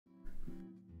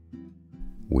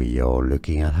We are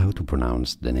looking at how to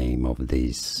pronounce the name of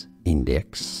this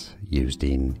index used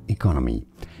in economy.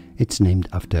 It's named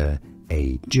after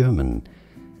a German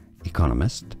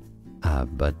economist,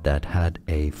 but that had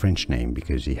a French name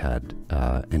because he had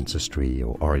ancestry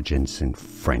or origins in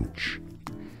French.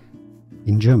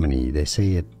 In Germany, they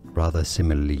say it rather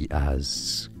similarly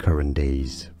as current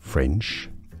days French.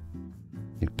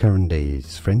 In current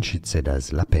days French, it's said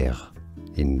as Laspeyres.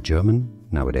 In German,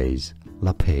 nowadays,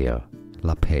 Laspeyres.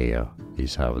 Laspeyres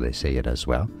is how they say it as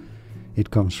well.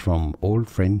 It comes from Old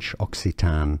French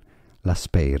Occitan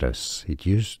Laspeyres. It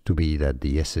used to be that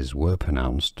the S's were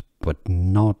pronounced, but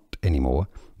not anymore,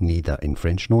 neither in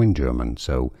French nor in German.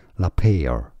 So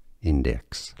Laspeyres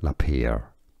Index. Laspeyres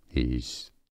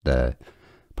is the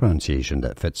pronunciation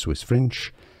that fits with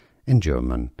French and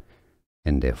German,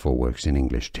 and therefore works in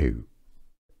English too.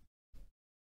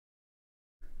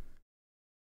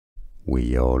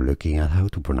 We are looking at how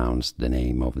to pronounce the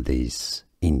name of this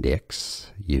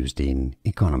index used in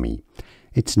economy.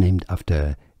 It's named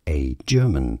after a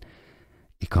German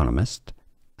economist,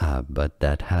 but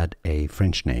that had a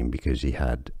French name because he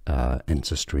had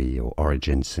ancestry or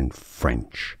origins in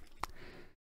French.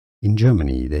 In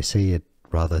Germany, they say it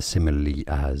rather similarly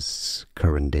as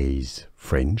current days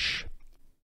French.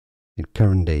 In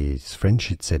current days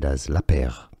French, it's said as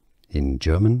Laspeyres. In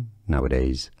German,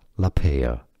 nowadays,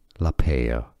 Laspeyres.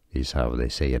 Laspeyres is how they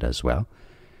say it as well.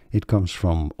 It comes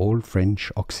from Old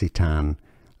French Occitan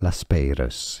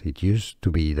Laspeyres. It used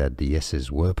to be that the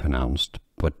S's were pronounced,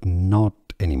 but not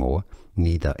anymore,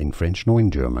 neither in French nor in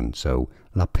German. So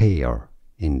Laspeyres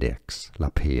Index.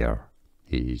 Laspeyres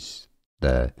is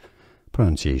the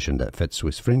pronunciation that fits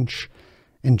with French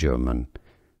and German,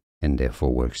 and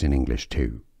therefore works in English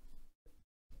too.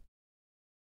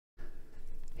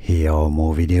 Here are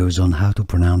more videos on how to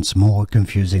pronounce more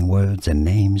confusing words and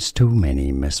names too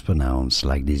many mispronounced.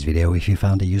 Like this video if you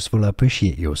found it useful. I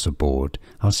appreciate your support.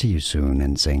 I'll see you soon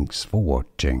and thanks for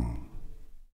watching.